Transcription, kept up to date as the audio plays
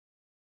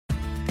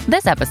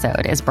This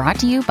episode is brought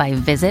to you by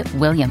Visit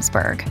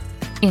Williamsburg.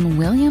 In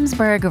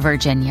Williamsburg,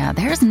 Virginia,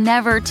 there's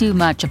never too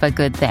much of a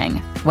good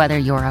thing. Whether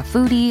you're a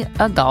foodie,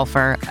 a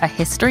golfer, a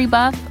history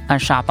buff, a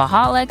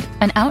shopaholic,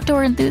 an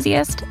outdoor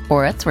enthusiast,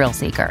 or a thrill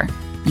seeker,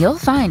 you'll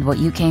find what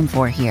you came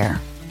for here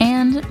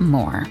and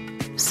more.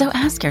 So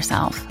ask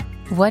yourself,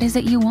 what is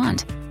it you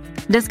want?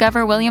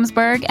 Discover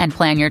Williamsburg and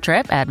plan your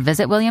trip at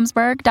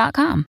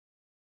visitwilliamsburg.com.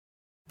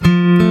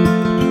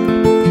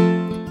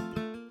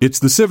 It's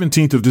the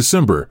 17th of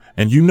December,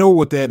 and you know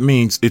what that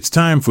means. It's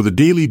time for the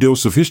Daily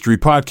Dose of History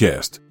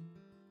podcast.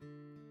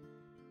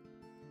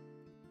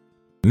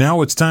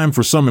 Now it's time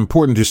for some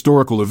important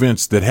historical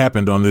events that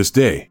happened on this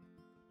day.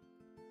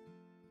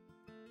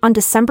 On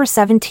December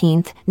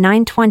 17th,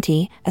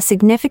 920, a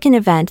significant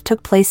event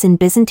took place in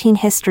Byzantine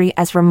history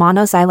as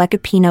Romanos I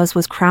Lekapenos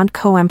was crowned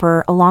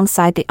co-emperor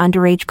alongside the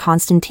underage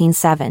Constantine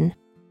VII.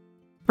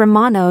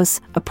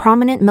 Romanos, a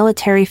prominent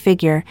military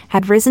figure,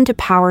 had risen to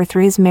power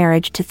through his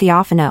marriage to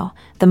Theophano,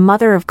 the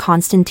mother of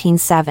Constantine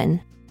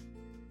VII.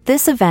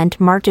 This event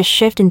marked a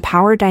shift in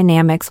power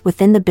dynamics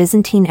within the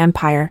Byzantine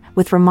Empire,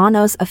 with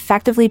Romanos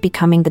effectively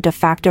becoming the de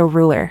facto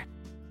ruler.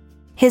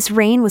 His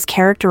reign was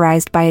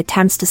characterized by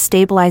attempts to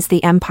stabilize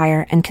the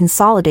empire and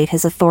consolidate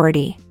his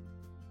authority.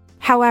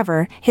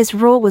 However, his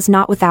rule was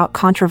not without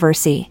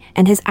controversy,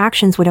 and his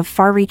actions would have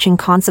far-reaching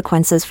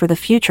consequences for the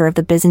future of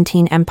the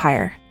Byzantine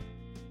Empire.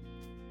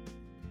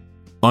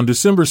 On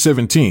December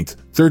 17,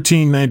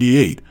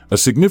 1398, a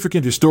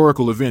significant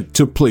historical event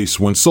took place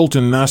when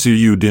Sultan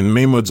Nasir-ud-din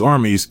Mahmud's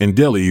armies in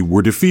Delhi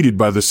were defeated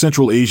by the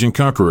Central Asian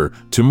conqueror,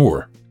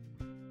 Timur.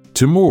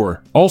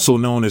 Timur, also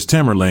known as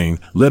Tamerlane,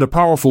 led a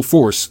powerful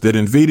force that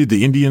invaded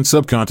the Indian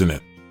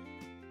subcontinent.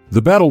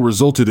 The battle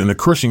resulted in a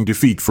crushing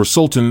defeat for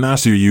Sultan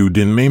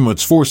Nasir-ud-din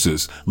Mahmud's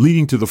forces,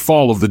 leading to the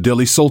fall of the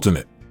Delhi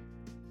Sultanate.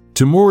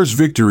 Timur's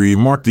victory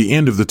marked the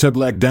end of the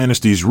Tughlaq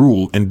dynasty's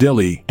rule in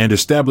Delhi and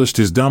established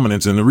his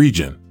dominance in the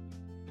region.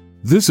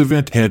 This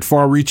event had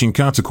far-reaching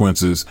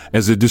consequences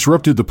as it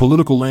disrupted the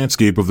political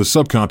landscape of the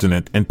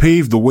subcontinent and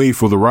paved the way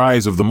for the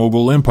rise of the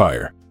Mughal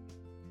Empire.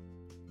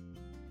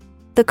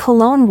 The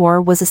Cologne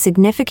War was a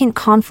significant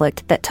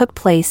conflict that took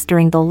place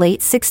during the late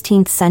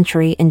 16th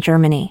century in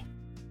Germany.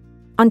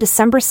 On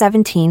December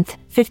 17,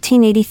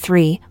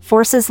 1583,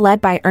 forces led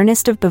by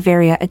Ernest of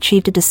Bavaria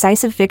achieved a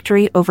decisive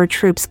victory over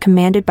troops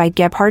commanded by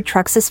Gebhard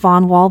Truchsess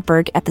von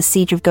Waldburg at the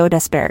Siege of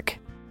Godesberg.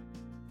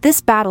 This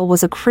battle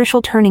was a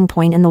crucial turning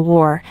point in the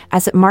war,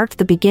 as it marked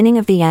the beginning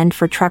of the end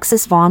for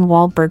Truchsess von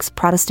Waldburg's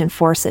Protestant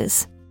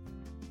forces.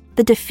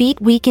 The defeat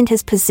weakened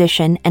his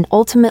position and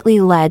ultimately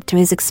led to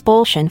his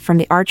expulsion from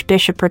the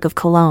Archbishopric of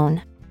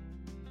Cologne.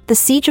 The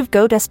Siege of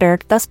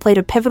Godesberg thus played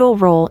a pivotal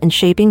role in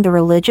shaping the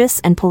religious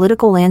and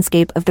political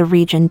landscape of the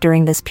region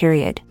during this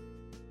period.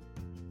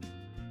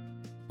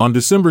 On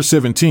December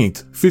 17,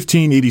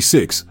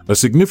 1586, a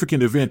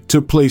significant event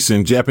took place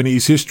in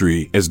Japanese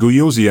history as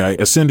Go-Yozei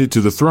ascended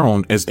to the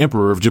throne as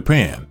Emperor of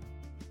Japan.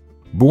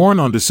 Born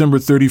on December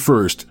 31,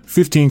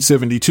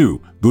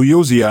 1572,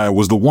 Go-Yozei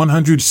was the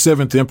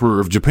 107th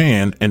Emperor of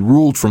Japan and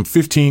ruled from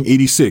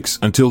 1586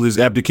 until his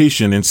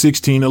abdication in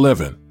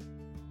 1611.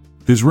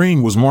 His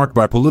reign was marked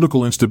by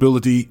political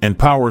instability and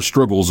power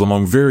struggles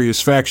among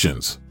various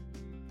factions.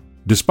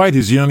 Despite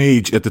his young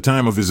age at the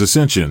time of his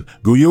ascension,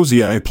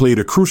 Go-Yozei played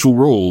a crucial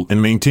role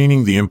in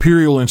maintaining the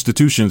imperial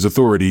institution's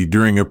authority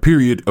during a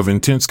period of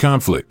intense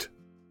conflict.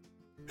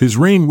 His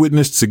reign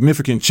witnessed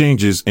significant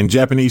changes in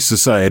Japanese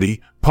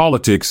society,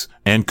 politics,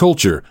 and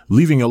culture,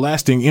 leaving a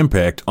lasting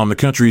impact on the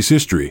country's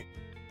history.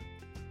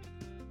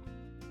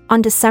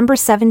 On December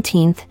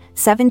 17,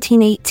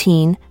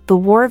 1718, the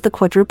War of the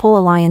Quadruple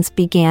Alliance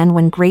began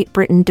when Great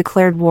Britain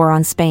declared war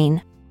on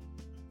Spain.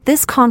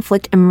 This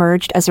conflict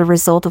emerged as a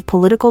result of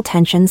political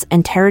tensions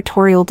and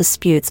territorial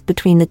disputes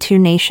between the two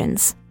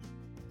nations.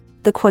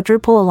 The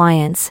Quadruple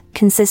Alliance,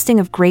 consisting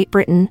of Great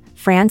Britain,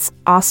 France,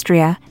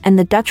 Austria, and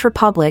the Dutch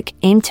Republic,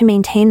 aimed to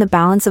maintain the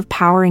balance of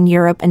power in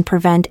Europe and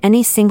prevent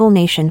any single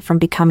nation from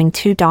becoming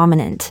too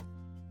dominant.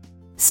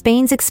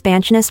 Spain's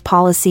expansionist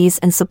policies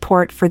and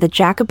support for the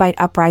Jacobite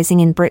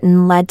uprising in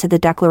Britain led to the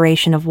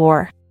declaration of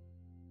war.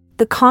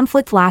 The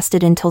conflict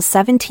lasted until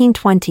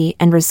 1720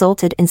 and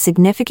resulted in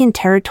significant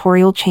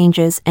territorial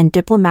changes and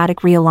diplomatic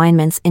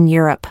realignments in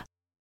Europe.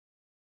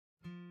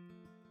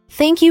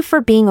 Thank you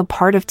for being a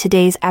part of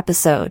today's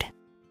episode.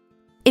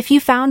 If you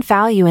found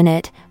value in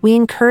it, we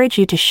encourage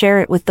you to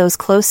share it with those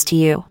close to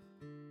you.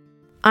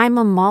 I'm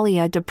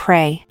Amalia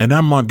Dupre. And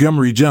I'm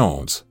Montgomery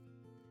Jones.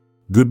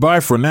 Goodbye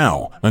for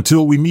now,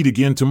 until we meet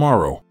again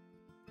tomorrow.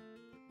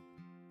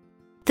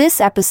 This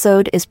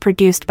episode is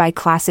produced by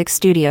Classic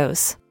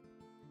Studios.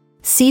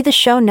 See the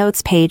show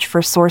notes page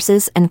for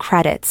sources and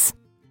credits.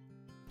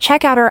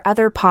 Check out our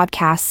other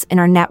podcasts in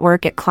our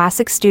network at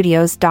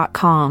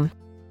classicstudios.com.